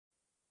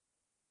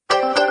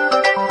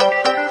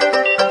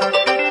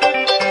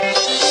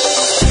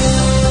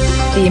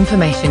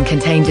information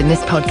contained in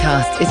this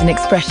podcast is an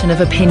expression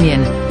of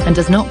opinion and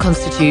does not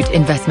constitute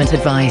investment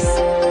advice.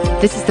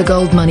 This is the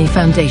GoldMoney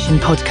Foundation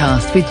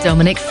podcast with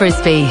Dominic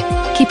Frisby,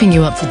 keeping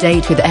you up to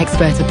date with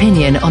expert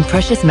opinion on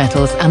precious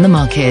metals and the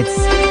markets.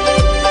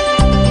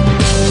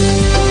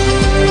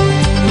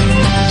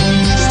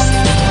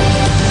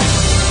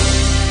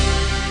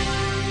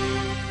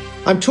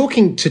 I'm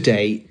talking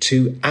today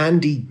to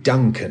Andy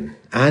Duncan.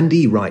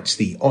 Andy writes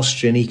the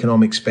Austrian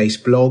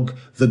economics-based blog,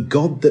 The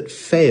God That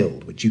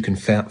Failed, which you can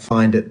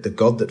find at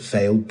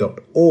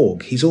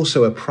thegodthatfailed.org. He's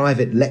also a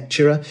private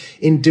lecturer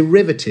in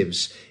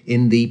derivatives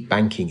in the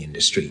banking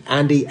industry.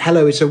 Andy,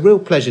 hello. It's a real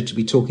pleasure to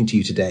be talking to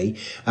you today.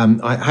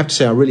 I have to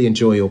say I really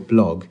enjoy your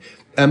blog.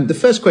 The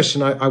first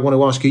question I want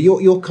to ask you,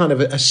 you're kind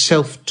of a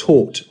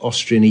self-taught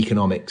Austrian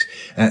economist,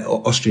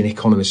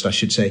 I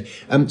should say.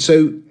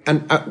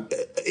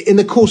 In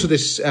the course of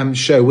this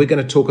show, we're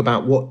going to talk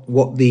about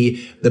what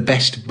the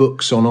best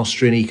books on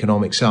Austrian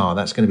economics are.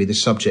 That's going to be the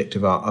subject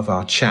of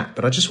our chat.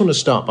 But I just want to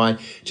start by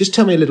just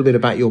tell me a little bit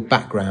about your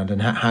background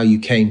and how you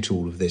came to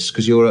all of this,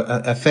 because you're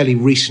a fairly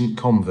recent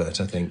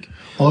convert, I think.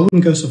 Well, I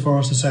wouldn't go so far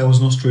as to say I was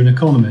an Austrian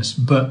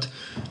economist, but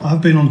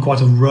I've been on quite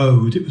a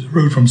road. It was a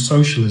road from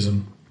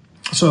socialism.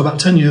 So about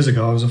 10 years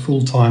ago, I was a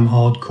full-time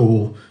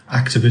hardcore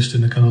activist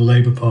in the kind of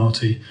Labour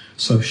Party,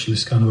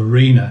 socialist kind of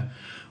arena.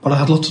 But I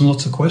had lots and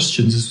lots of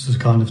questions. This was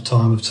the kind of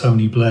time of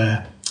Tony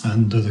Blair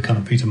and the kind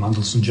of Peter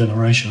Mandelson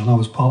generation. And I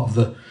was part of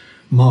the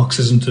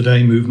Marxism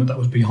Today movement that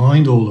was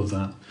behind all of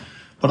that.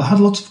 But I had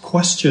lots of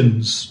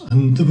questions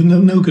and there were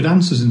no good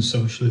answers in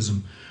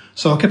socialism.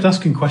 So I kept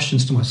asking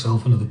questions to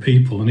myself and other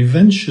people and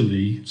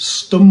eventually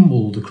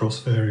stumbled across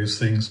various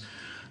things.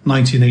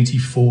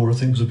 1984, I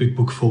think, was a big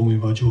book for me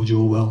by George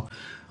Orwell.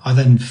 I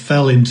then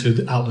fell into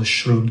the Atlas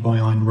Shrugged by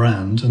Ayn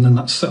Rand, and then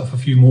that set off a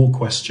few more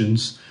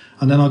questions.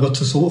 And then I got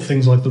to sort of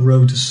things like The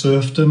Road to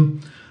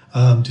Serfdom,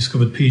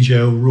 discovered P.J.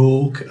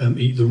 O'Rourke,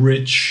 Eat the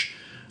Rich,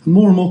 and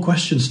more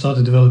questions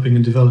started developing.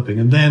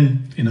 And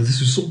then,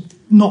 this was sort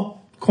of not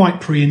quite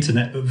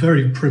pre-internet, but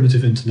very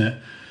primitive internet.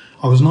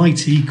 I was an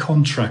IT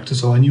contractor,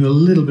 so I knew a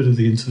little bit of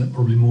the internet,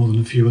 probably more than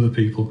a few other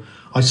people.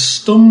 I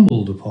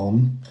stumbled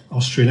upon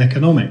Austrian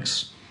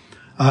economics.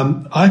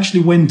 I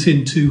actually went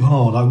in too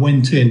hard. I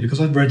went in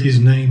because I'd read his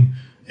name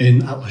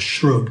in Atlas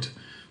Shrugged,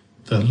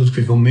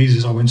 Ludwig von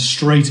Mises. I went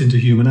straight into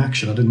human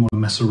action. I didn't want to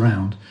mess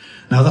around.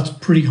 Now, that's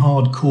pretty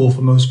hardcore for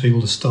most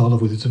people to start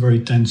off with. It's a very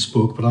dense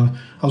book, but I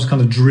was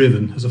kind of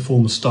driven, as a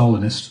former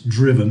Stalinist,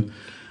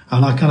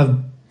 and I kind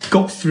of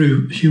got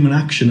through human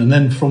action. And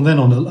then from then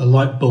on, a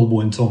light bulb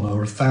went on, or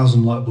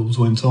 1,000 light bulbs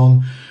went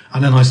on.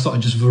 And then I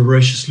started just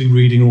voraciously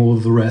reading all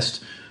of the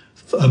rest.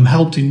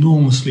 Helped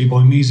enormously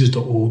by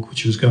Mises.org,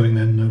 which was going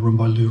then run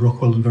by Lou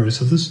Rockwell and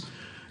various others,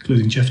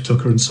 including Jeff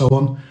Tucker and so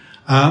on,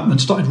 and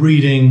started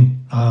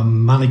reading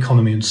Man,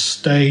 Economy and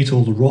State,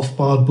 all the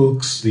Rothbard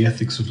books, The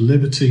Ethics of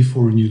Liberty,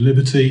 For a New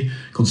Liberty,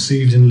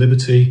 Conceived in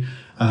Liberty,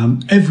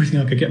 everything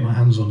I could get my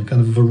hands on. I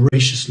kind of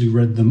voraciously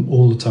read them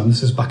all the time.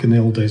 This is back in the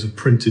old days of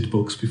printed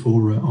books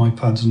before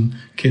iPads and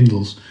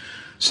Kindles.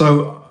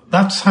 So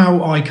that's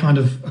how I kind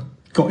of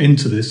got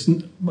into this.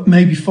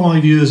 Maybe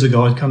 5 years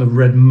ago, I'd kind of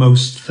read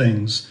most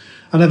things.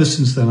 And ever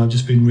since then, I've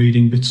just been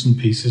reading bits and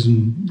pieces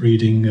and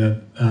reading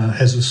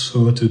Jesús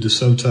Huerta de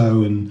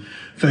Soto and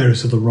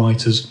various other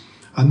writers.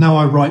 And now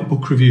I write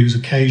book reviews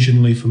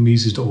occasionally for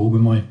Mises.org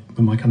when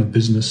my kind of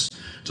business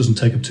doesn't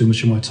take up too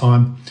much of my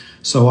time.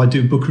 So I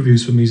do book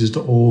reviews for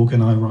Mises.org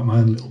and I write my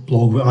own little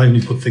blog. I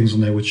only put things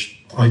on there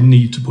which I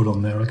need to put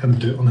on there. I kind of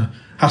do it on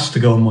has to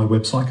go on my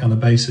website kind of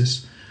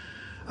basis.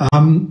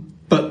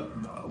 But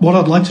what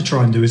I'd like to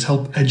try and do is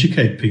help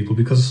educate people,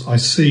 because I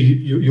see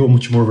you're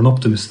much more of an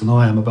optimist than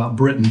I am about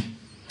Britain.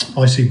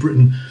 I see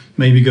Britain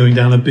maybe going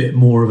down a bit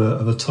more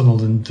of a tunnel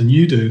than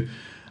you do.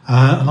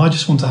 And I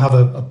just want to have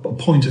a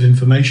point of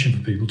information for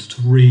people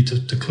to read,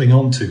 to cling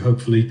on to,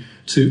 hopefully,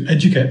 to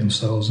educate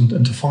themselves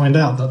and to find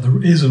out that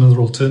there is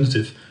another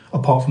alternative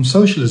apart from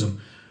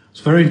socialism. I was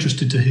very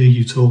interested to hear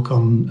you talk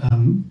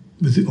on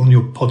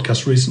your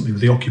podcast recently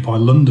with the Occupy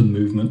London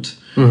movement.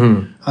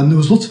 Mm-hmm. And there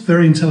was lots of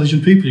very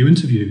intelligent people you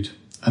interviewed.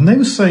 And they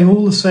were saying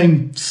all the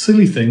same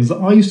silly things that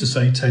I used to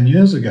say 10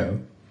 years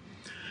ago.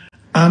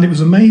 And it was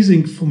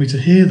amazing for me to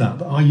hear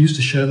that I used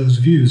to share those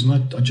views.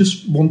 And I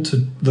just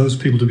wanted those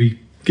people to be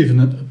given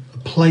a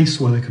place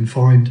where they can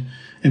find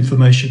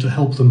information to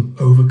help them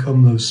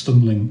overcome those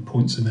stumbling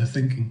points in their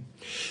thinking.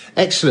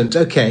 Excellent.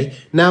 Okay.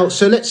 Now,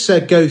 so let's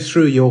go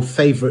through your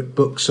favourite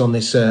books on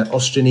this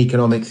Austrian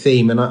economic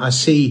theme. And I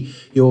see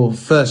your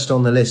first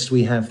on the list.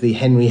 We have the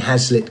Henry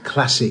Hazlitt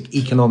classic,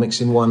 Economics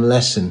in One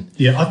Lesson.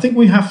 Yeah, I think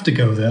we have to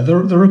go there.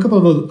 There are a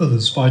couple of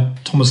others by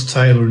Thomas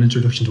Taylor, An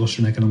Introduction to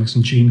Austrian Economics,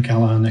 and Jean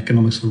Callahan,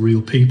 Economics for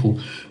Real People.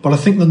 But I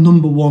think the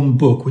number one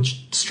book,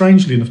 which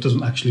strangely enough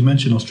doesn't actually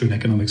mention Austrian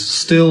economics,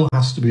 still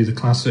has to be the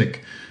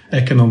classic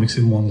Economics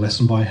in One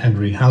Lesson by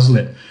Henry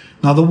Hazlitt.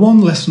 Now, the one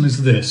lesson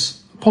is this.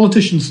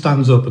 Politician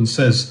stands up and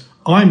says,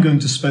 I'm going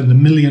to spend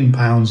 £1 million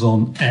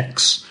on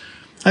X.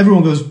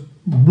 Everyone goes,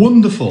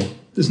 wonderful.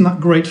 Isn't that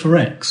great for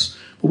X?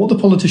 But what the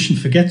politician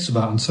forgets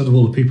about, and so do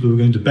all the people who are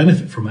going to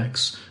benefit from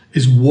X,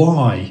 is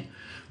why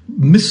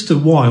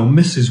Mr. Y or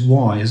Mrs.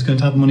 Y is going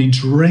to have money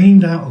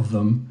drained out of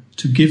them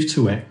to give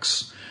to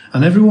X.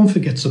 And everyone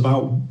forgets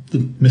about the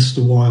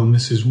Mr. Y or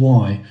Mrs.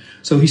 Y.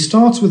 So he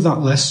starts with that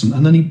lesson,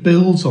 and then he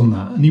builds on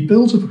that. And he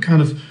builds up a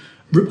kind of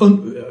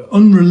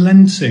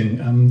unrelenting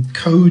and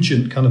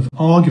cogent kind of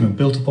argument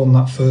built upon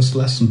that first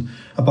lesson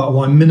about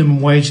why minimum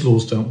wage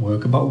laws don't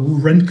work, about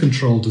rent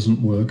control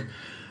doesn't work,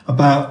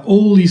 about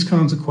all these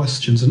kinds of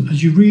questions. And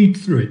as you read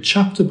through it,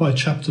 chapter by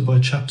chapter by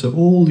chapter,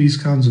 all these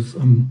kinds of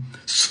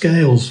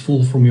scales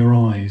fall from your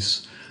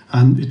eyes.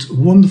 And it's a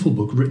wonderful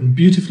book, written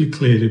beautifully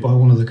clearly by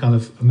one of the kind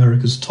of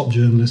America's top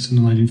journalists in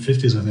the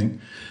 1950s, I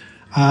think.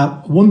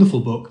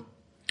 Wonderful book.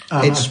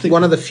 It's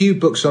one of the few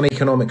books on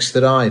economics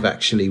that I've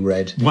actually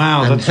read.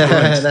 Wow, that's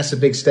great. That's a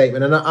big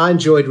statement. And I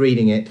enjoyed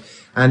reading it.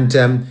 And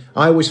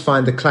I always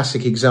find the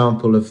classic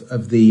example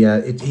of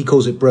the, he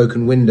calls it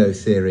broken window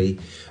theory,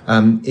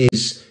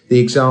 is the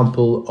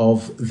example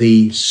of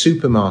the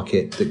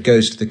supermarket that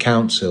goes to the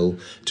council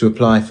to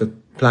apply for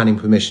planning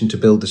permission to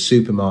build the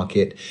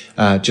supermarket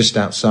just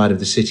outside of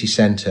the city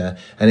centre.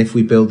 And if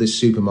we build this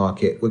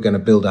supermarket, we're going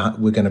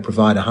to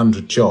provide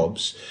 100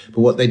 jobs. But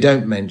what they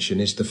don't mention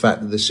is the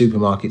fact that the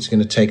supermarket's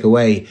going to take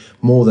away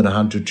more than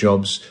 100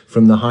 jobs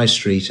from the high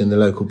street and the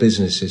local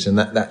businesses. And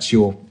that's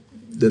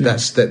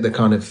the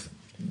kind of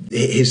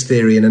his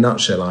theory in a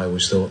nutshell, I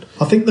always thought.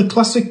 I think the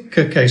classic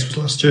case was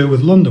last year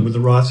with London, with the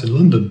riots in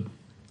London.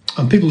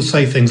 And people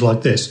say things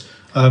like this: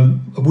 a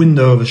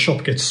window of a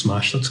shop gets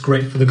smashed, that's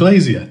great for the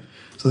glazier.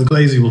 So the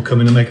glazier will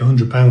come in and make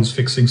 £100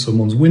 fixing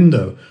someone's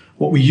window.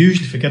 What we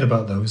usually forget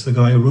about, though, is the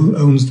guy who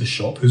owns the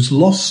shop, who's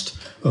lost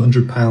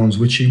 £100,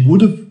 which he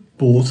would have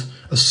bought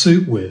a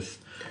suit with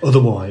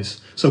otherwise.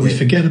 So we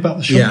forget about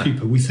the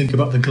shopkeeper. Yeah. We think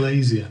about the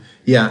glazier.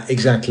 Yeah,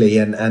 exactly.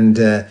 And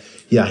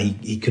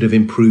he could have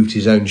improved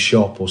his own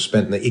shop or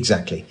spent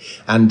exactly.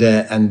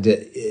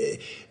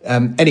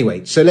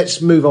 Anyway, so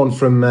let's move on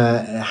from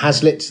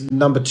Hazlitt.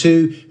 Number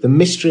 2, The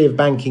Mystery of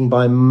Banking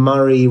by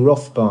Murray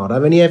Rothbard.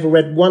 I've only ever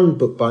read one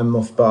book by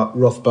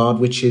Rothbard,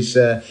 which is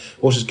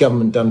What Has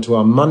Government Done to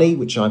Our Money,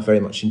 which I very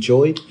much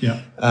enjoyed.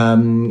 Yeah.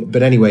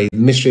 But anyway, The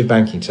Mystery of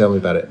Banking, tell me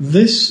about it.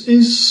 This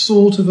is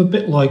sort of a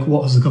bit like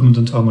What Has the Government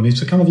Done to Our Money.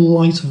 It's a kind of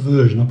lighter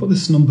version. I put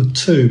this number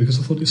 2 because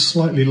I thought it's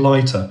slightly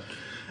lighter.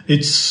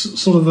 It's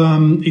sort of,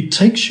 it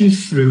takes you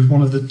through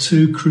one of the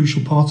 2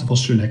 crucial parts of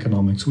Austrian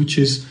economics, which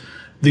is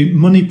the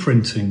money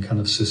printing kind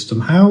of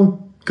system, how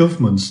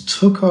governments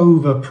took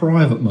over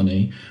private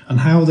money and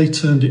how they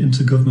turned it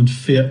into government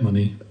fiat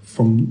money.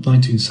 From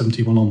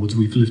 1971 onwards,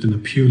 we've lived in a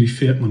purely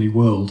fiat money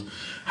world.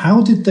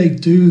 How did they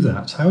do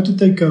that? How did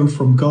they go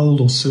from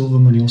gold or silver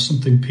money or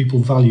something people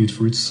valued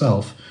for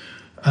itself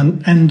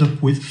and end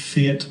up with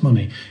fiat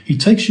money? He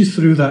takes you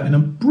through that in a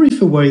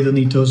briefer way than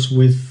he does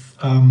with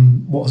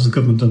What Has the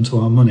Government Done to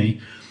Our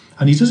Money?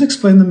 And he does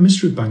explain the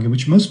mystery of banking,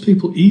 which most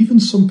people, even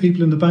some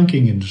people in the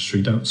banking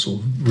industry, don't sort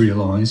of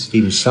realise.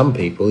 Even some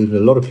people, even a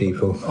lot of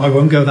people. I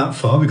won't go that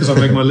far because I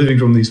make my living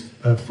from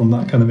from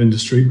that kind of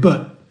industry.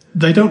 But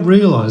they don't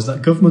realise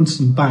that governments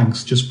and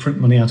banks just print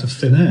money out of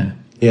thin air.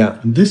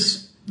 Yeah. And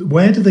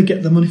where did they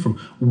get the money from?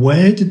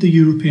 Where did the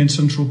European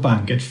Central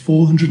Bank get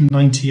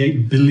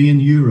 498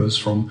 billion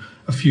euros from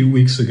a few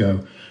weeks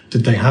ago?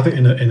 Did they have it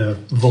in a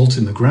vault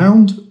in the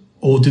ground,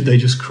 or did they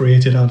just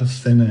create it out of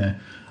thin air?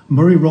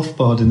 Murray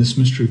Rothbard in this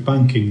Mystery of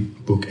Banking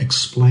book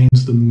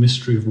explains the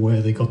mystery of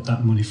where they got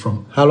that money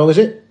from. How long is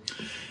it?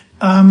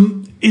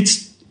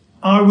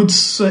 I would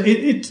say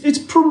it's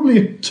probably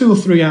a 2 or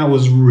 3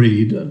 hours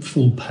read at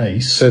full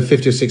pace. So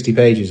 50 or 60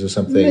 pages or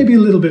something? Maybe a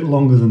little bit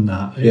longer than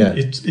that. Yeah.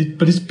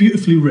 But it's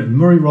beautifully written.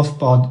 Murray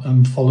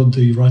Rothbard followed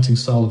the writing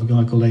style of a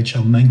guy called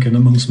H.L. Mencken,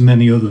 amongst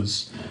many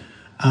others,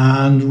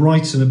 and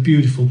writes in a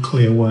beautiful,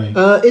 clear way.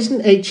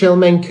 Isn't H.L.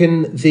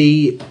 Mencken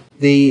he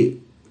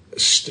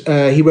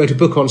wrote a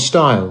book on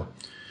style?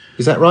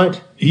 Is that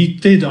right? He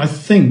did, I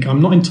think. I'm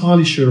not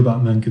entirely sure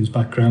about Mencken's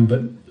background,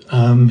 but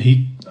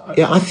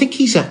I think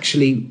he's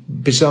actually,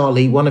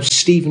 bizarrely, one of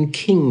Stephen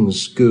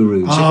King's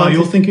gurus.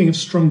 You're thinking of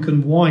Strunk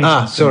and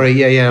White.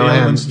 Sorry, I am.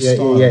 Elements of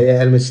style.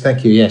 Elements,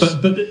 thank you, yes.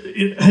 But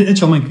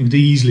H.L. Mencken could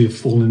easily have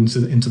fallen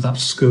into that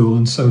school,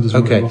 and so does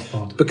Murray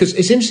Rothbard. Because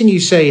it's interesting you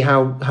say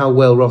how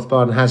well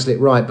Rothbard and Hazlitt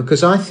write,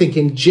 because I think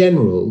in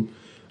general,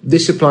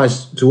 this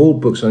applies to all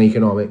books on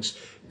economics,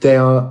 they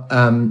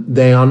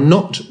are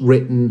not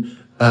written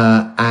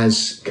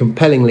as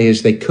compellingly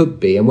as they could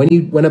be. And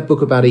when a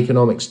book about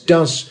economics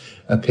does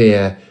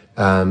appear,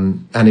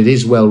 and it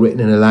is well written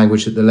in a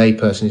language that the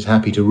layperson is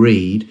happy to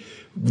read,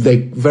 they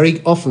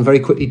very often, very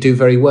quickly do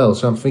very well.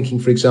 So I'm thinking,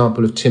 for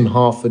example, of Tim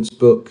Harford's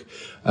book,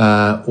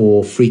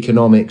 or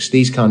Freakonomics,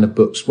 these kind of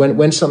books.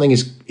 When something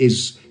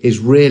is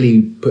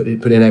really put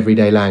in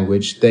everyday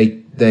language,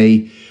 they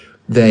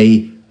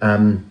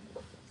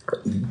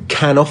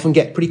can often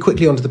get pretty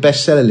quickly onto the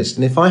bestseller list.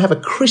 And if I have a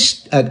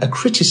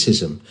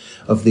criticism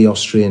of the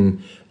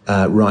Austrian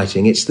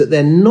writing, it's that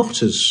they're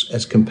not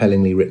as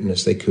compellingly written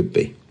as they could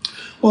be.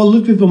 Well,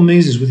 Ludwig von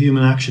Mises with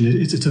Human Action,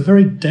 it's a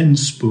very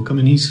dense book. I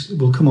mean,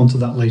 we'll come on to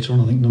that later on,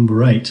 I think,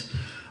 number 8.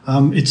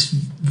 It's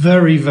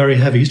very, very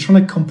heavy. He's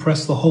trying to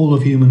compress the whole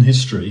of human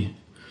history,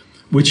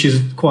 which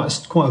is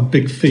quite a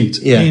big feat,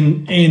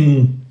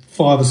 in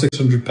 500 or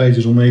 600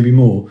 pages or maybe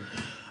more.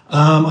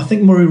 I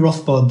think Murray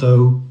Rothbard,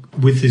 though,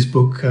 with his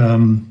book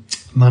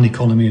Man,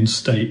 Economy and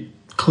State,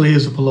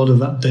 clears up a lot of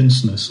that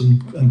denseness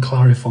and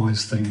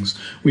clarifies things.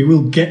 We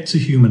will get to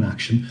Human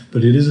Action,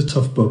 but it is a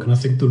tough book, and I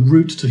think the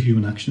route to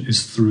Human Action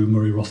is through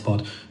Murray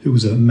Rothbard, who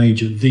was the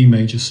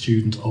major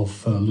student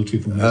of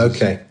Ludwig von Mises.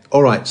 Okay,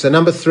 all right, so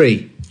number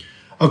 3.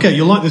 Okay,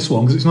 you'll like this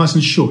one because it's nice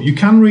and short. You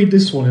can read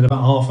this one in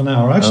about half an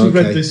hour. I actually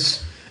read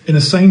this in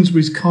a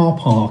Sainsbury's car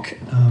park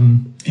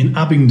in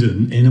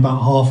Abingdon in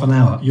about half an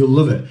hour. You'll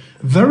love it.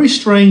 Very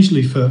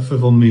strangely for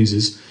von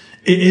Mises,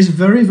 it is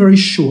very, very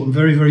short and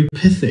very, very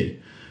pithy.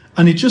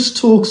 And it just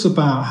talks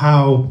about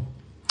how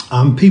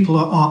people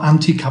are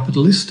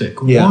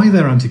anti-capitalistic, why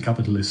they're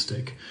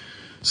anti-capitalistic.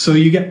 So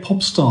you get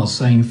pop stars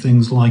saying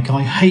things like,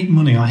 I hate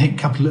money, I hate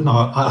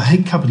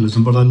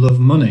capitalism, but I love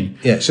money.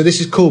 Yeah, so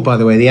this is called, by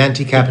the way, The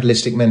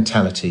Anti-Capitalistic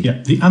Mentality.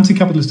 Yeah, The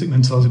Anti-Capitalistic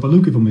Mentality by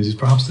Ludwig von Mises,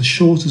 perhaps the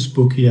shortest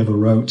book he ever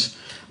wrote.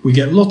 We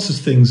get lots of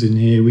things in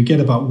here. We get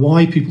about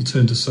why people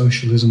turn to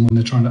socialism when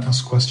they're trying to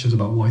ask questions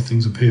about why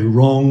things appear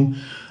wrong.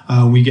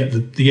 We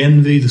get the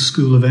envy, the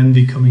school of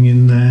envy coming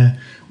in there.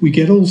 We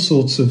get all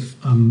sorts of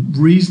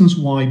reasons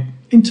why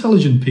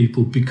intelligent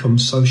people become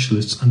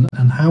socialists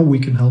and how we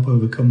can help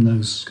overcome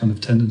those kind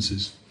of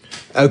tendencies.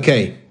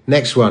 Okay,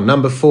 next one,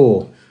 number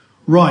 4.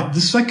 Right,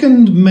 the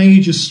second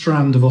major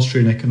strand of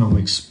Austrian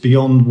economics,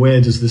 beyond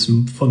where does this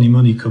funny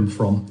money come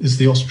from, is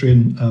the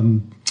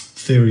Austrian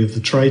theory of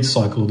the trade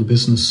cycle or the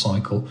business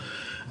cycle.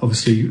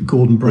 Obviously,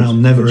 Gordon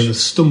Brown never ever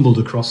stumbled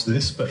across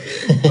this, but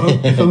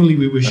if only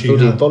we wish he had. I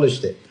thought he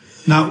abolished it.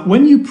 Now,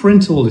 when you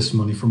print all this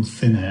money from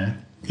thin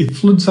air, it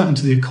floods out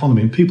into the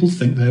economy and people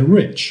think they're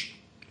rich.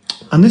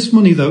 And this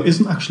money, though,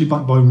 isn't actually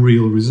backed by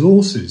real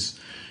resources.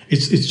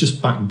 It's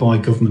just backed by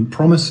government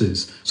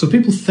promises. So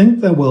people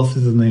think they're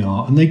wealthier than they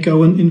are, and they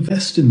go and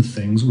invest in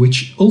things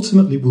which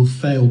ultimately will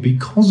fail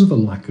because of a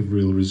lack of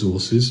real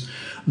resources.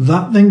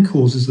 That then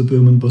causes the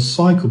boom and bust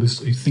cycle.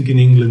 You think in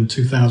England,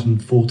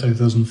 2004,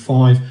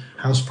 2005,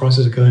 house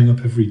prices are going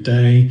up every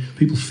day.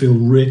 People feel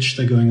rich.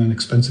 They're going on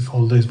expensive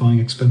holidays, buying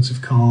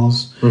expensive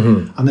cars.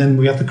 Mm-hmm. And then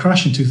we had the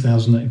crash in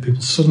 2008. And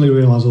people suddenly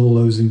realise all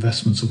those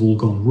investments have all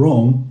gone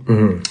wrong.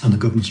 Mm-hmm. And the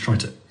government's trying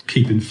to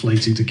keep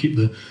inflating to keep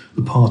the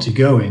party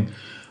going.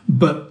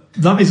 But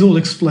that is all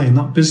explained.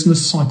 That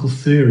business cycle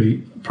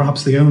theory,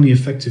 perhaps the only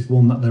effective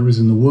one that there is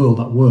in the world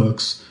that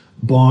works,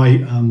 by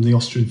the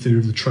Austrian theory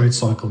of the trade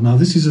cycle. Now,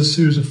 this is a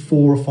series of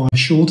 4 or 5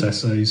 short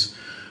essays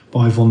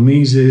by von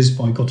Mises,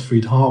 by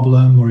Gottfried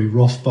Habler, Murray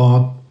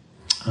Rothbard,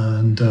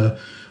 and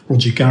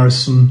Roger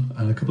Garrison,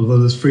 and a couple of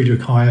others, Friedrich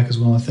Hayek as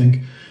well, I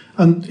think.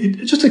 And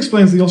it just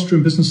explains the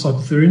Austrian business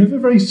cycle theory in a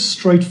very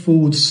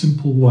straightforward,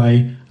 simple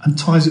way, and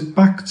ties it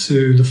back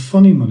to the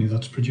funny money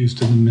that's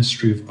produced in the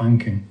mystery of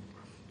banking.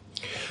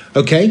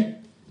 Okay,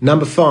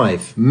 number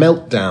 5,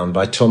 Meltdown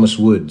by Thomas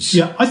Woods.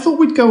 Yeah, I thought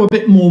we'd go a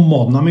bit more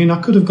modern. I mean,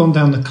 I could have gone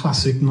down the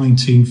classic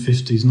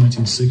 1950s,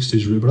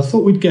 1960s route, but I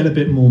thought we'd get a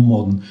bit more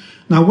modern.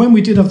 Now, when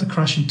we did have the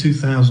crash in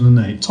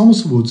 2008,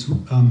 Thomas Woods,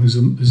 who's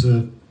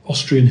an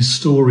Austrian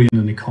historian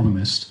and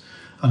economist,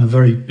 and a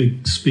very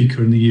big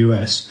speaker in the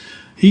US,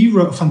 he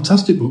wrote a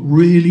fantastic book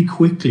really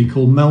quickly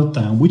called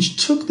Meltdown, which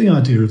took the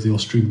idea of the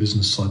Austrian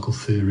business cycle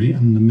theory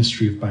and the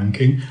mystery of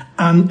banking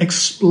and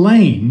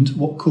explained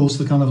what caused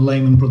the kind of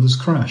Lehman Brothers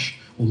crash,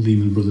 or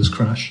Lehman Brothers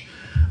crash,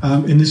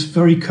 in this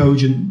very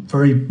cogent,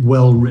 very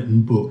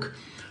well-written book.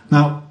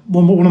 Now,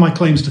 one of my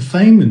claims to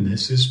fame in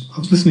this is I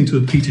was listening to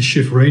a Peter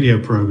Schiff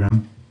radio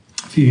program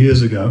a few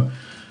years ago,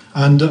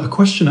 and a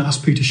questioner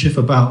asked Peter Schiff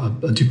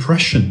about a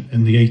depression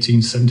in the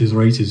 1870s or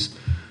 80s.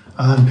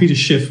 And Peter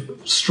Schiff,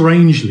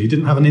 strangely,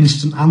 didn't have an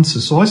instant answer.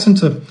 So I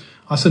sent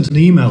an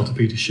email to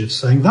Peter Schiff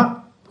saying that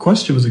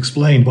question was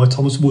explained by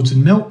Thomas Woods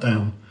in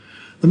Meltdown.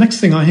 The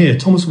next thing I hear,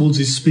 Thomas Woods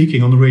is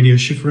speaking on the Radio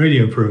Schiff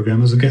radio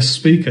program as a guest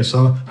speaker.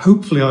 So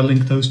hopefully I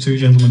link those two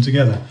gentlemen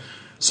together.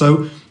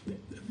 So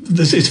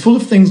it's full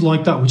of things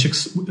like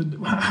that,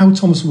 how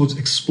Thomas Woods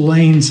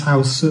explains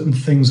how certain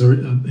things are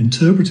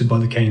interpreted by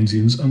the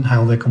Keynesians and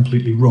how they're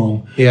completely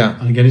wrong. Yeah.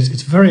 And again,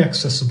 it's very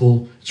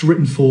accessible. It's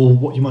written for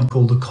what you might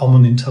call the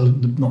common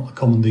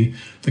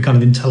the kind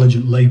of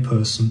intelligent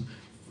layperson.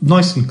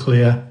 Nice and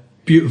clear,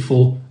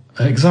 beautiful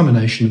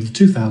examination of the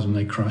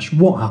 2008 crash,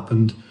 what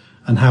happened,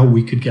 and how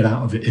we could get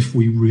out of it if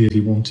we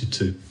really wanted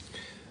to.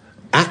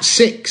 At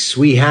 6,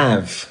 we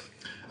have...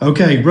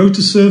 Okay, Road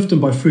to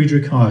Serfdom by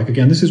Friedrich Hayek.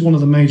 Again, this is one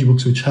of the major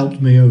books which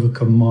helped me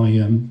overcome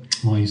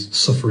my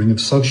suffering of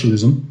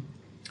socialism.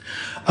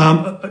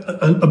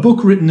 A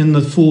book written in the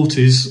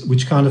 40s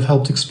which kind of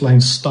helped explain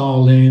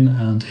Stalin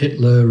and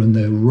Hitler and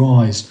their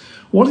rise.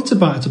 What it's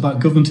about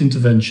government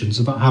interventions,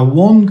 about how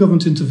one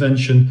government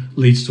intervention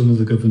leads to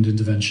another government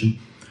intervention.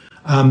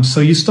 So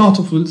you start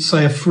off with,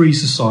 say, a free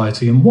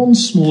society, and one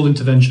small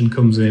intervention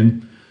comes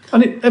in,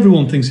 And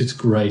everyone thinks it's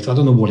great. I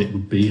don't know what it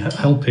would be,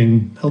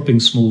 helping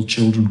small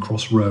children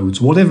cross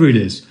roads, whatever it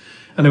is.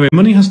 Anyway,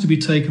 money has to be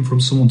taken from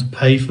someone to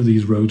pay for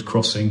these road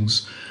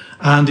crossings,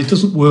 and it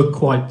doesn't work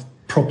quite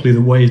properly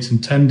the way it's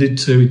intended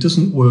to. It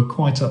doesn't work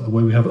quite out the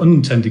way we have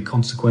unintended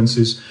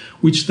consequences,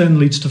 which then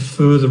leads to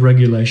further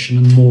regulation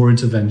and more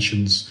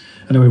interventions.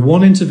 Anyway,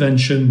 one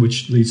intervention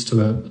which leads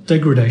to a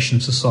degradation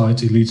of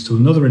society leads to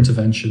another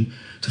intervention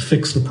to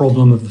fix the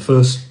problem of the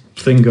first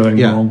thing going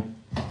wrong.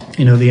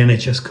 The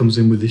NHS comes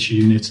in with this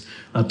unit,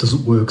 that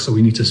doesn't work, so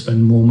we need to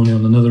spend more money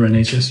on another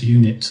NHS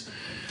unit.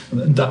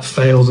 That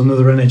fails,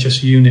 another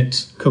NHS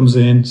unit comes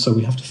in, so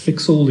we have to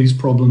fix all these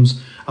problems,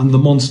 and the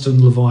monster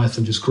and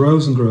Leviathan just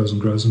grows and grows and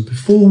grows, and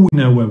before we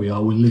know where we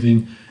are, we're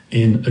living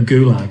in a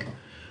gulag.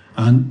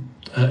 And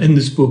in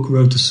this book,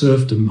 Road to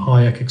Serfdom,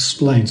 Hayek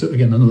explains,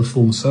 again, another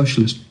former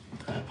socialist,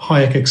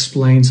 Hayek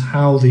explains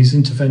how these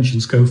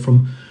interventions go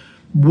from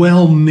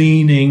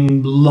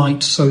well-meaning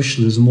light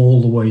socialism all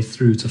the way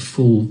through to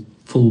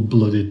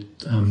full-blooded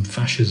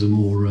fascism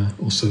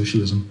or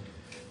socialism.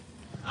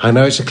 I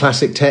know it's a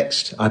classic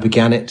text. I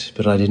began it,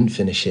 but I didn't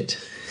finish it.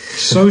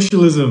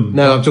 Socialism.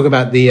 No, I'm talking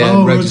about the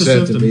Road to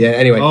Serfdom. Yeah,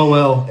 anyway. Oh,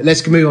 well.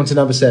 Let's move on to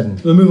number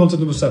 7. We'll move on to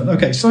number 7.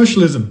 Okay,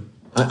 socialism.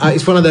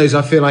 It's one of those,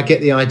 I feel I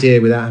get the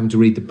idea without having to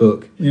read the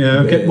book.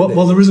 Yeah, okay.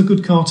 Well, there is a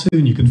good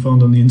cartoon you can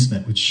find on the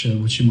internet, which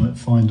you might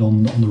find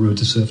on the Road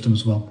to Serfdom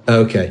as well.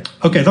 Okay.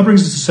 Okay, that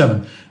brings us to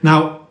 7.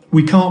 Now,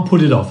 we can't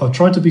put it off. I've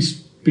tried to be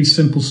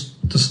simple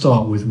to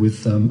start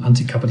with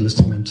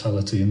anti-capitalistic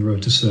mentality and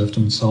Road to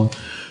Serfdom and so on.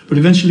 But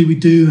eventually we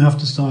do have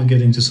to start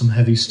getting to some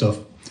heavy stuff.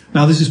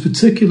 Now, this is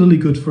particularly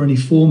good for any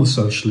former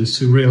socialists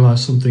who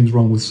realise something's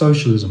wrong with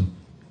socialism.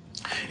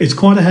 It's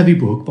quite a heavy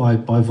book by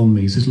von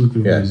Mises,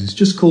 Ludwig von Mises. It's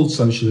just called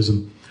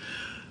Socialism.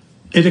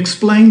 It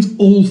explains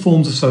all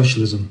forms of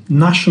socialism: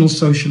 national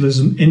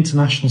socialism,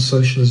 international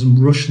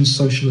socialism, Russian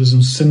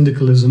socialism,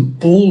 syndicalism,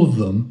 all of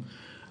them.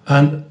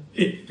 And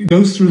it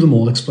goes through them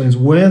all, explains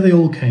where they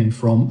all came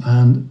from,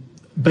 and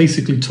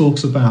basically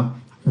talks about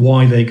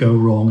why they go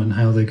wrong and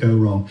how they go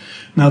wrong.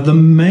 Now, the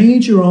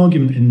major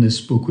argument in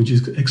this book, which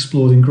is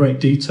explored in great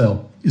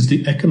detail, is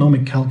the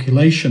economic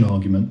calculation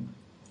argument.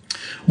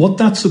 What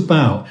that's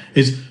about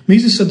is,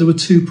 Mises said there were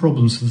 2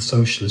 problems for the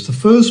socialists. The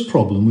first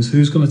problem was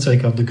who's going to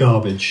take out the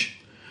garbage.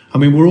 I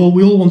mean,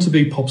 we all want to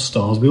be pop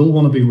stars. We all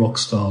want to be rock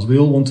stars. We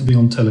all want to be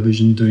on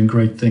television doing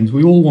great things.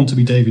 We all want to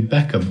be David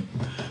Beckham.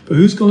 But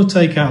who's going to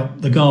take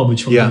out the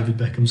garbage from David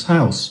Beckham's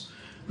house?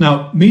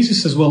 Now,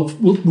 Mises says, well,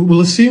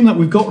 we'll assume that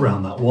we've got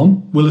around that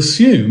one. We'll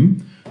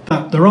assume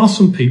that there are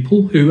some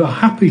people who are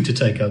happy to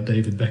take out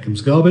David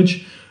Beckham's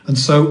garbage, and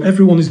so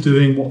everyone is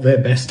doing what they're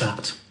best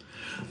at.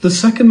 The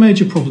second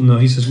major problem, though,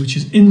 he says, which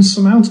is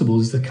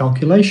insurmountable, is the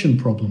calculation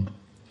problem.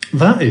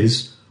 That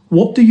is,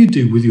 what do you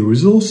do with your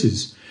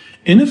resources?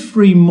 In a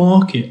free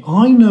market,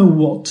 I know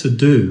what to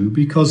do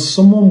because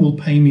someone will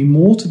pay me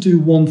more to do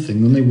one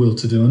thing than they will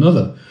to do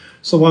another.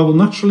 So I will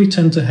naturally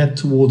tend to head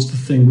towards the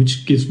thing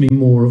which gives me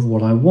more of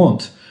what I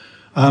want.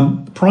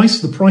 The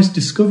price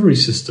discovery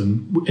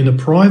system in a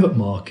private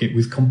market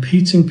with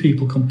competing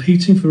people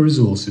competing for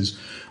resources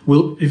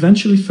will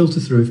eventually filter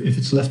through if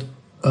it's left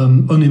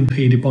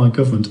unimpeded by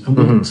government, and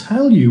will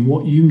tell you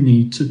what you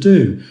need to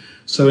do.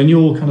 So in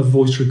your kind of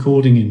voice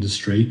recording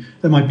industry,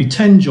 there might be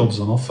 10 jobs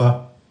on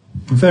offer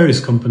from various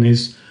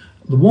companies.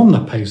 The one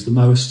that pays the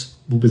most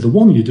will be the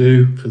one you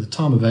do for the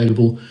time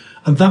available,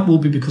 and that will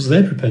be because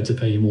they're prepared to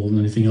pay you more than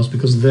anything else,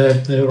 because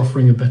they're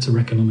offering a better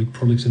economic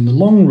product in the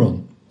long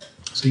run.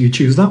 So you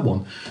choose that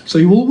one. So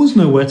you always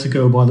know where to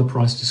go by the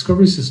price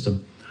discovery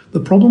system. The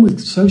problem with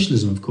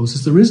socialism, of course,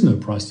 is there is no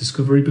price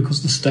discovery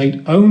because the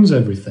state owns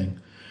everything.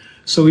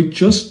 So it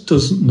just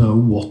doesn't know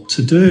what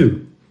to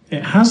do.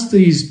 It has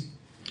these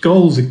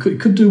goals. It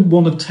could do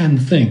one of 10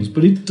 things,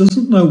 but it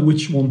doesn't know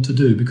which one to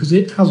do because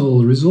it has all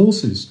the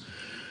resources.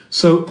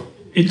 So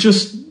it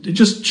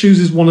just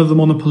chooses one of them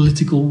on a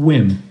political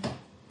whim.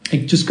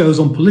 It just goes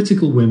on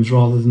political whims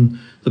rather than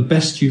the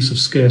best use of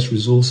scarce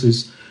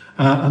resources.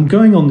 And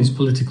going on these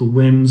political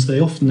whims,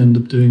 they often end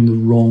up doing the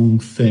wrong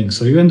thing.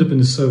 So you end up in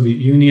the Soviet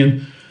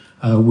Union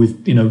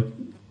with,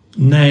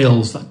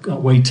 nails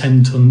that weigh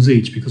 10 tons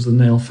each because the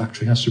nail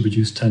factory has to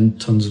produce 10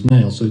 tons of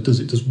nails. So it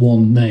does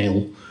one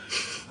nail.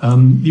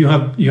 You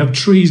have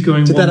trees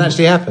going. Did that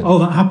actually happen? Oh,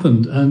 that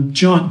happened. And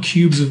giant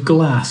cubes of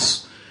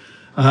glass.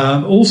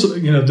 Also,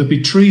 there'd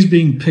be trees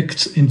being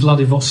picked in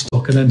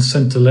Vladivostok and then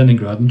sent to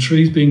Leningrad, and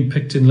trees being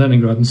picked in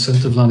Leningrad and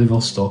sent to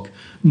Vladivostok.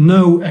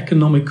 No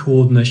economic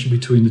coordination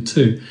between the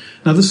two.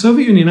 Now, the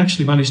Soviet Union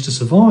actually managed to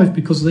survive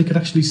because they could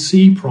actually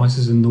see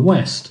prices in the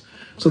West.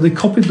 So they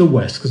copied the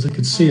West because they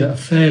could see a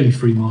fairly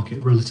free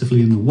market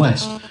relatively in the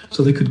West.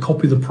 So they could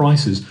copy the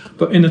prices.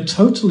 But in a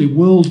totally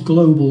world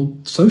global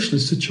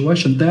socialist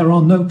situation, there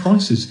are no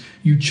prices.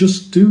 You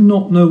just do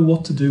not know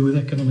what to do with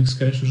economic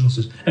scarce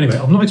resources. Anyway,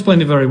 I've not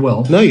explained it very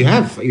well. No, you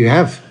have. You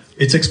have.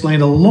 It's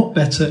explained a lot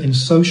better in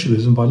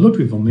Socialism by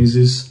Ludwig von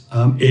Mises.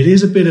 It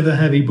is a bit of a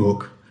heavy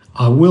book.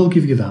 I will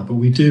give you that. But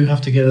we do have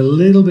to get a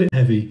little bit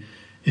heavy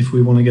if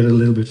we want to get a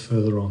little bit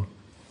further on.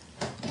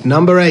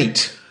 Number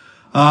 8.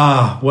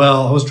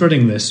 Well, I was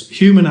dreading this.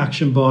 Human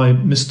Action by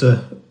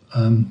Mr.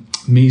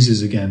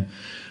 Mises again.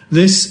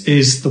 This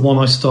is the one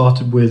I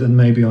started with, and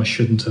maybe I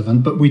shouldn't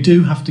have, but we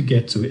do have to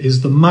get to it. It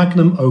is the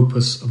magnum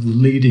opus of the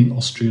leading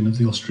Austrian of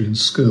the Austrian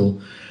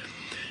school.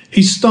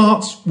 He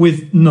starts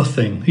with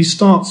nothing. He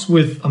starts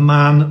with a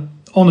man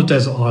on a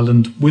desert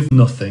island with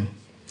nothing.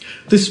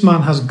 This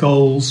man has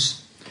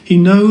goals. He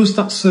knows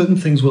that certain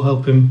things will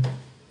help him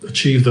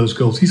achieve those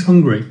goals. He's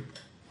hungry.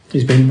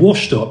 He's been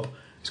washed up.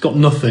 He's got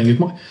nothing.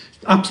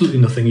 Absolutely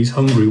nothing. He's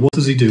hungry. What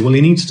does he do? Well,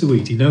 he needs to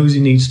eat. He knows he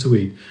needs to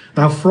eat.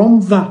 Now,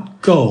 from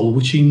that goal,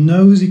 which he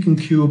knows he can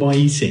cure by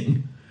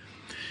eating,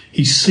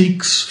 he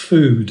seeks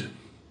food.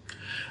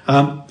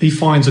 He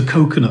finds a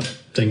coconut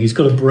thing. He's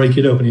got to break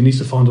it open. He needs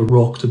to find a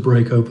rock to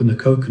break open the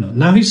coconut.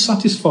 Now he's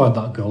satisfied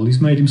that goal.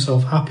 He's made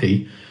himself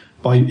happy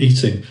by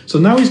eating. So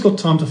now he's got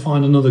time to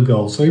find another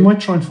goal. So he might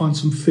try and find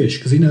some fish,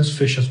 because he knows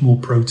fish has more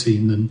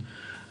protein than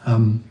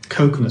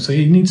coconut. So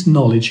he needs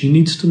knowledge. He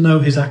needs to know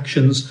his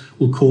actions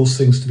will cause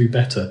things to be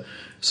better.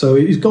 So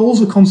his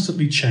goals are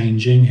constantly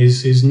changing.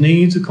 His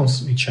needs are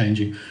constantly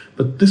changing.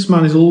 But this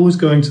man is always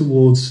going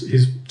towards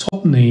his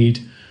top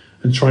need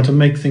and trying to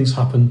make things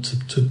happen to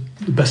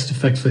the best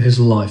effect for his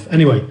life.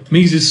 Anyway,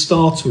 Mises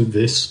starts with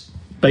this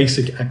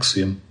basic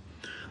axiom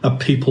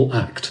that people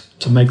act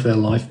to make their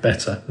life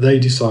better. They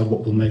decide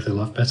what will make their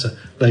life better.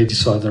 They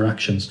decide their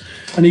actions.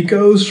 And he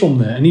goes from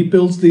there and he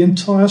builds the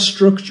entire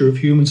structure of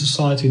human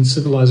society and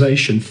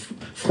civilization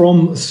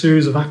from a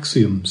series of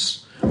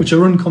axioms, which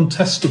are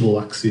incontestable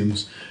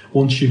axioms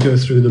once you go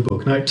through the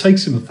book. Now, it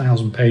takes him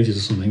 1,000 pages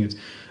or something.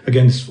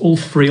 Again, it's all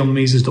free on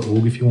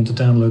Mises.org if you want to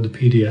download the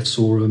PDFs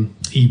or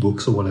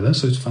ebooks or whatever.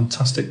 So it's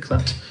fantastic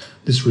that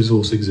this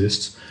resource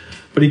exists.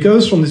 But he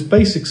goes from this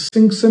basic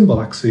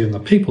symbol axiom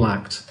that people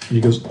act, and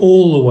he goes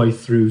all the way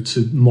through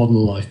to modern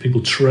life.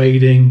 People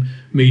trading,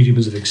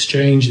 mediums of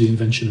exchange, the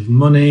invention of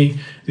money,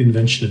 the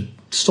invention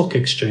of stock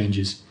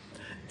exchanges.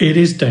 It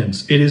is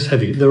dense. It is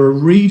heavy. There are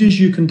readers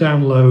you can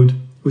download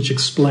which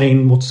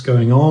explain what's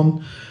going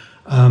on.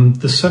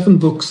 The 7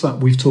 books that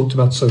we've talked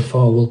about so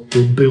far will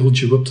build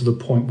you up to the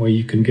point where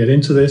you can get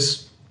into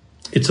this.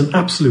 It's an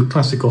absolute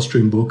classic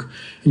Austrian book,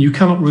 and you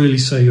cannot really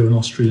say you're an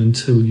Austrian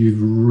until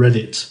you've read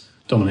it,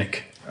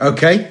 Dominic.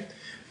 Okay.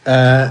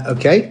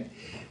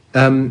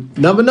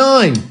 Number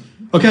 9.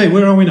 Okay,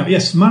 where are we now?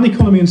 Yes, Man,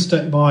 Economy and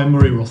State by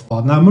Murray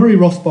Rothbard. Now, Murray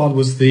Rothbard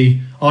was there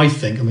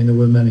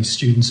were many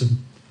students of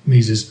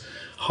Mises,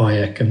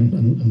 Hayek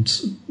and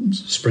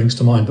springs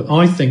to mind, but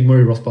I think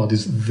Murray Rothbard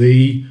is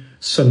the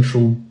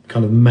central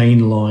kind of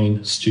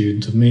mainline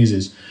student of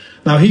Mises.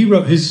 Now, he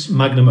wrote his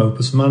magnum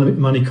opus,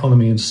 Man,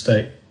 Economy and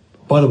State.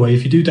 By the way,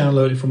 if you do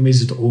download it from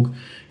Mises.org,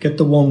 get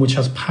the one which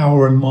has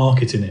power and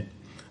market in it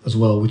as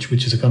well, which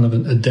is a kind of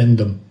an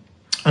addendum.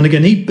 And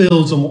again, he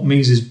builds on what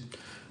Mises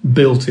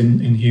built in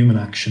Human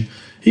Action.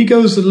 He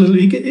goes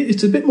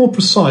it's a bit more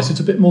precise, it's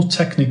a bit more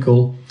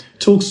technical,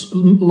 talks a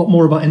lot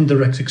more about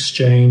indirect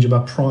exchange,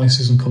 about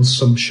prices and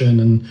consumption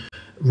and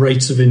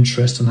rates of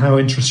interest and how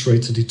interest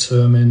rates are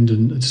determined.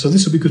 And so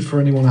this would be good for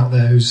anyone out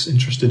there who's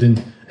interested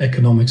in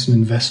economics and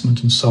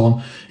investment and so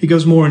on. He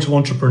goes more into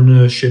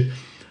entrepreneurship.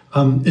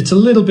 It's a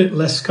little bit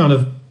less kind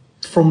of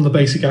from the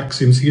basic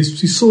axioms. He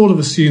sort of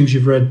assumes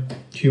you've read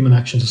Human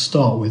Action to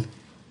start with.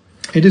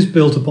 It is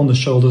built upon the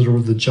shoulders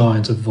of the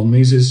giant of von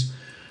Mises,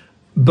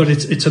 but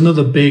it's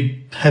another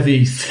big,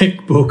 heavy,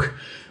 thick book.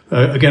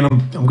 Again,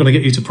 I'm going to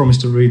get you to promise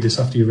to read this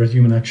after you've read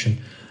Human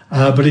Action.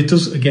 But it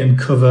does, again,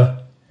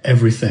 cover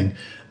everything.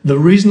 The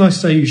reason I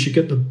say you should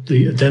get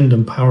the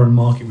addendum, Power and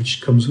Market,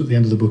 which comes at the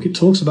end of the book, it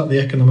talks about the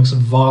economics of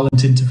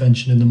violent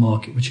intervention in the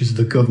market, which is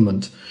the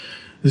government.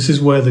 This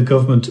is where the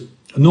government...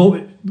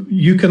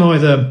 You can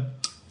either,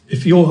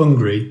 if you're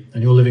hungry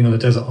and you're living on a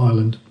desert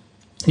island,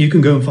 you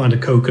can go and find a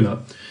coconut.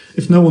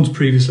 If no one's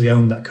previously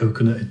owned that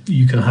coconut,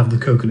 you can have the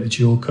coconut. It's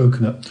your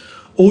coconut.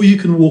 Or you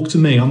can walk to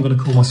me. I'm going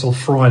to call myself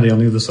Friday on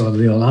the other side of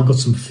the island. I've got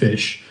some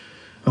fish.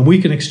 And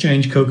we can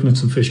exchange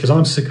coconuts and fish, because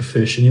I'm sick of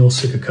fish and you're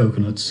sick of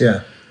coconuts.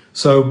 Yeah.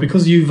 So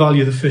because you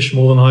value the fish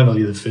more than I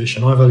value the fish,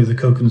 and I value the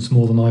coconuts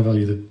more than I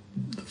value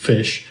the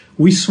fish,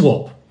 we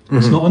swap. Mm-hmm.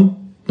 It's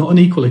not an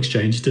equal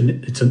exchange.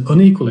 It's an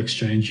unequal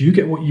exchange. You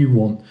get what you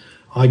want.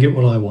 I get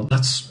what I want.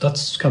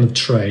 That's kind of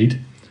trade.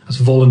 That's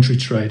voluntary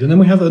trade. And then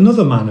we have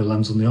another man who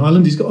lands on the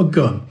island. He's got a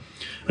gun.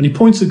 And he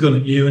points a gun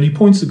at you and he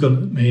points a gun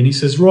at me and he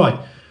says, right,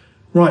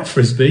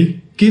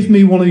 Frisby, give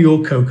me one of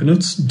your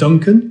coconuts.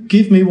 Duncan,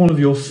 give me one of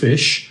your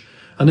fish.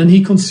 And then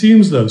he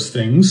consumes those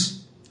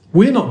things.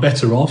 We're not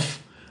better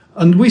off.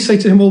 And we say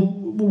to him, well,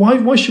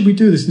 why should we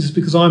do this? This is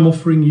because I'm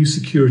offering you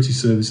security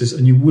services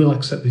and you will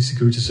accept these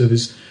security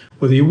services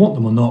whether you want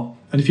them or not.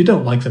 And if you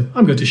don't like them,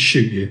 I'm going to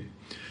shoot you.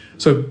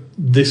 So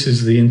this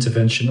is the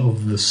intervention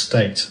of the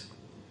state,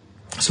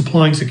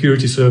 supplying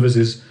security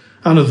services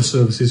and other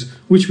services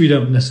which we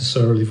don't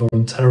necessarily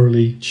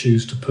voluntarily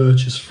choose to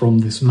purchase from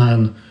this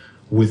man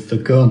with the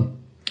gun.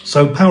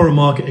 So Power and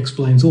Market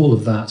explains all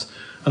of that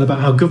and about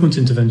how government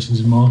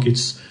interventions in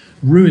markets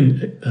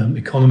ruin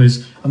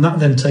economies. And that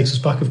then takes us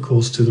back, of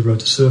course, to the road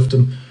to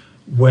serfdom,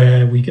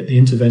 where we get the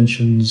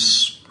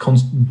interventions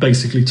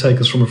basically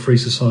take us from a free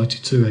society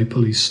to a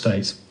police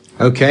state.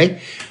 Okay.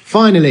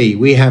 Finally,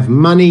 we have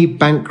Money,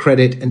 Bank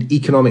Credit and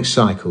Economic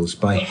Cycles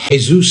by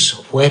Jesús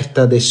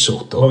Huerta de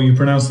Soto. Oh, you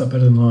pronounce that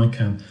better than I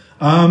can.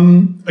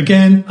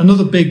 Again,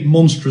 another big,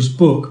 monstrous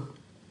book.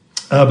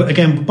 But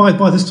again,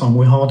 by this time,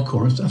 we're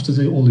hardcore. After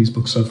all these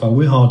books so far,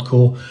 we're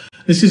hardcore.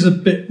 This is a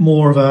bit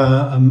more of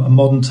a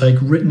modern take,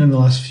 written in the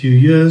last few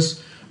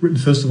years. Written,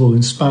 first of all,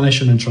 in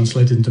Spanish and then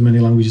translated into many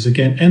languages.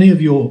 Again, any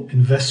of your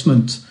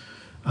investment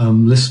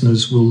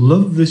listeners will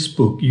love this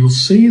book. You'll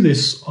see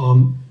this.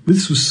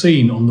 This was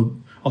seen on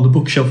the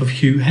bookshelf of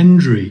Hugh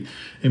Hendry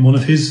in one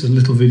of his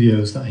little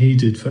videos that he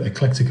did for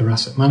Eclectica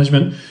Asset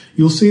Management.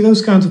 You'll see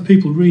those kinds of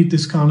people read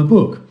this kind of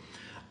book.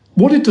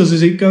 What it does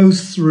is it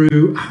goes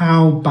through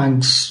how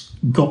banks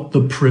got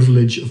the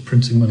privilege of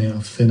printing money out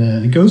of thin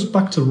air. It goes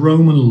back to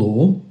Roman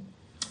law,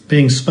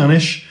 being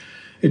Spanish,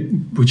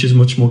 which is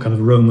much more kind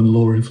of Roman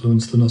law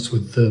influence than us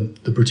with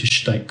the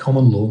British state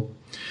common law.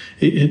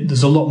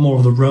 There's a lot more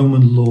of the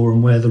Roman law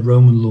and where the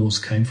Roman laws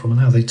came from and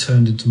how they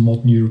turned into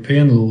modern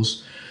European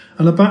laws,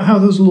 and about how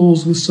those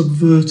laws were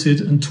subverted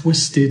and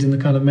twisted in the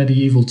kind of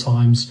medieval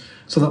times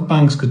so that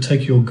banks could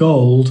take your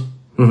gold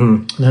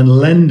and then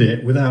lend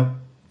it without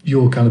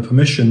your kind of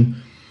permission,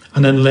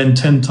 and then lend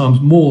 10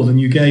 times more than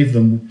you gave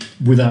them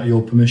without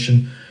your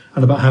permission,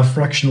 and about how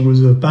fractional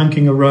reserve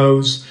banking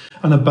arose,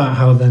 and about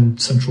how then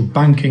central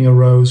banking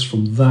arose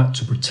from that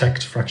to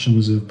protect fractional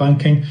reserve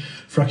banking.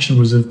 Fractional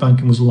reserve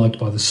banking was liked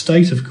by the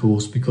state, of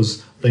course,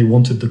 because they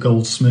wanted the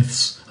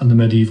goldsmiths and the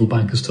medieval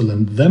bankers to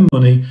lend them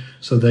money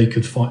so they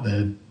could fight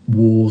their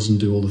wars and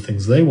do all the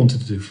things they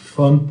wanted to do for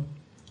fun.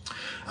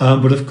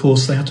 But of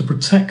course, they had to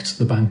protect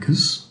the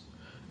bankers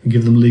and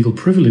give them legal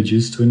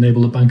privileges to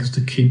enable the bankers to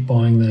keep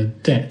buying their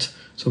debt.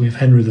 So we have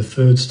Henry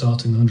III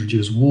starting the 100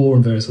 Years' War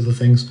and various other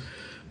things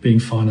being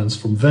financed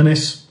from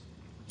Venice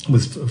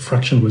with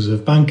fractional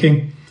reserve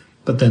banking.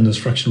 But then those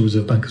fractional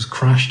reserve bankers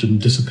crashed and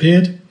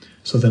disappeared.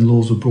 So then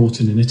laws were brought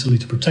in Italy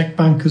to protect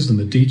bankers, the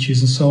Medicis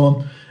and so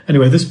on.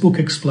 Anyway, this book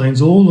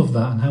explains all of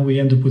that and how we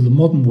end up with the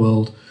modern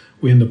world.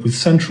 We end up with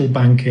central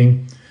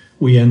banking.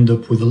 We end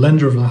up with a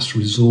lender of last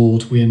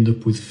resort. We end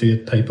up with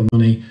fiat paper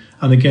money.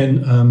 And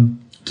again,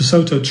 De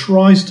Soto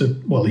tries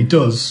to, well, he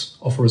does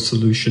offer a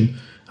solution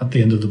at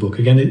the end of the book.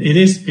 Again, it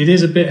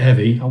is a bit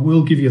heavy, I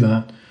will give you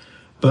that.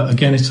 But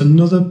again, it's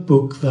another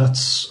book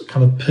that's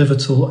kind of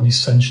pivotal and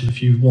essential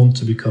if you want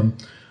to become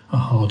a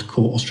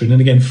hardcore Austrian.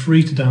 And again,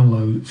 free to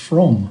download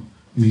from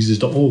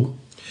Mises.org.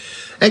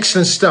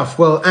 Excellent stuff.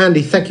 Well,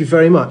 Andy, thank you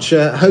very much.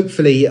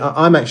 Hopefully,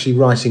 I'm actually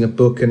writing a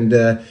book,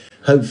 and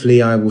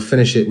hopefully I will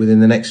finish it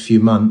within the next few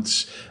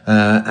months.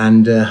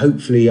 And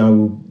hopefully I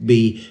will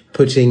be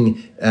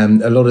putting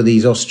a lot of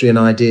these Austrian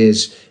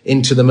ideas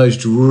into the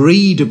most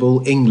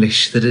readable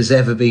English that has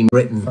ever been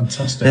written.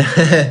 Fantastic.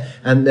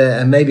 And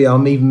maybe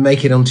I'll even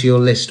make it onto your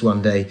list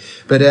one day.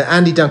 But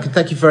Andy, Duncan,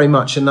 thank you very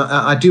much. And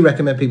I do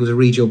recommend people to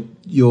read your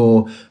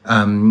blog.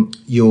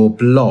 Do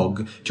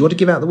you want to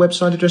give out the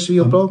website address of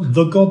your blog?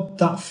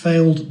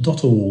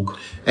 TheGodThatFailed.org.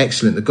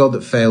 Excellent.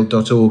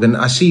 TheGodThatFailed.org. And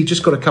I see you've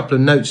just got a couple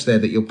of notes there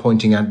that you're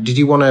pointing out. Did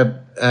you want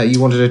to?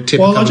 You wanted to tip?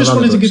 Well, I just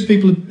wanted to give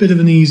people a bit of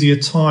an easier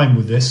time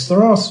with this.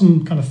 There are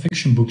some kind of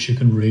fiction books you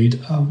can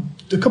read. A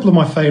couple of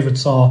my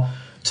favourites are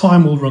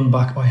Time Will Run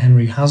Back by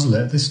Henry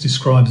Hazlitt. This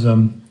describes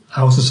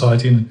our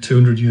society in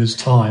 200 years'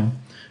 time,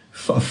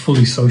 a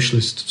fully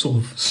socialist sort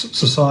of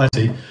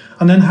society,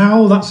 and then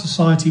how that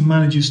society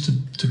manages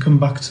to come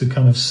back to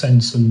kind of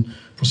sense and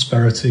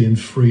prosperity and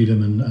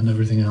freedom and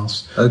everything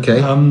else.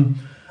 Okay.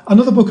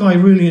 Another book I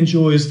really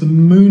enjoy is The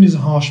Moon is a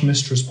Harsh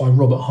Mistress by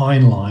Robert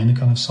Heinlein, a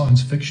kind of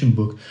science fiction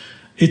book.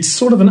 It's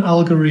sort of an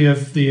allegory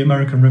of the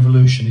American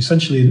Revolution.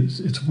 Essentially,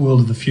 it's a world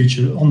of the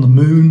future on the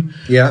moon.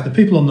 Yeah. The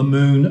people on the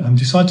moon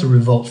decide to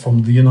revolt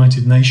from the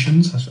United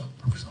Nations, I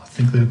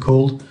think they're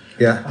called.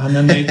 Yeah. And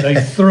then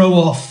they throw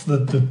off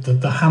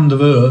the hand of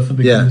Earth and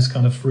become this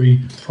kind of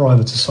free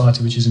private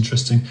society, which is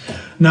interesting.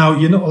 Now,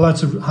 you're not allowed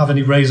to have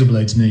any razor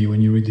blades near you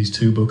when you read these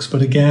two books.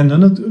 But again,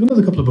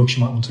 another couple of books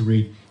you might want to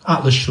read.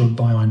 Atlas Shrugged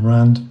by Ayn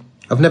Rand.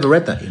 I've never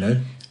read that, you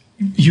know.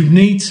 You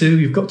need to.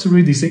 You've got to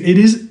read these things. It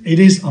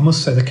is, I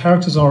must say, the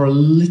characters are a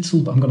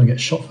little, I'm going to get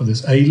shot for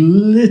this, a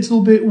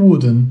little bit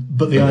wooden,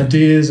 but the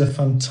ideas are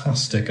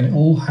fantastic and it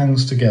all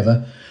hangs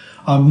together.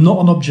 I'm not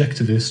an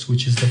objectivist,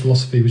 which is the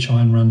philosophy which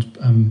Ayn Rand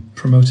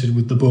promoted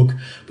with the book,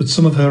 but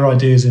some of her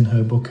ideas in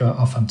her book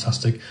are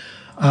fantastic.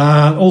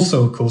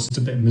 Also, of course, it's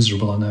a bit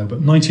miserable, I know,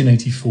 but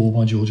 1984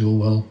 by George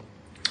Orwell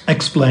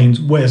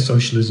explains where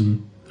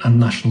socialism and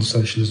National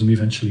Socialism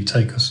eventually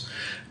take us.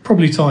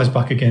 Probably ties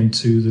back again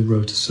to The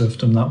Road to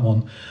Serfdom, that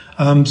one.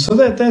 So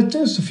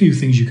there's a few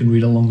things you can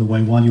read along the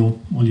way while you're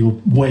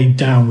weighed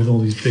down with all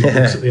these big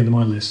books at the end of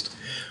my list.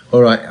 All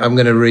right, I'm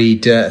going to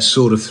read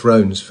Sword of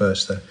Thrones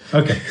first, though.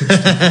 Okay.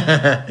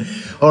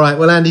 All right,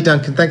 well, Andy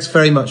Duncan, thanks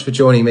very much for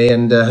joining me,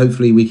 and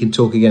hopefully we can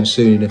talk again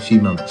soon in a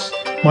few months.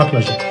 My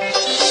pleasure.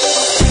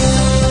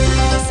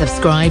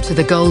 subscribe to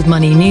the Gold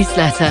Money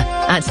newsletter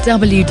at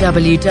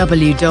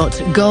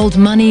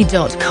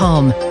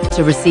www.goldmoney.com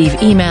to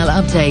receive email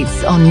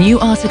updates on new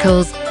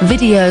articles,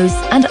 videos,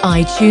 and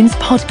iTunes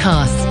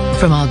podcasts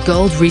from our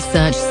Gold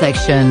Research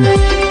section.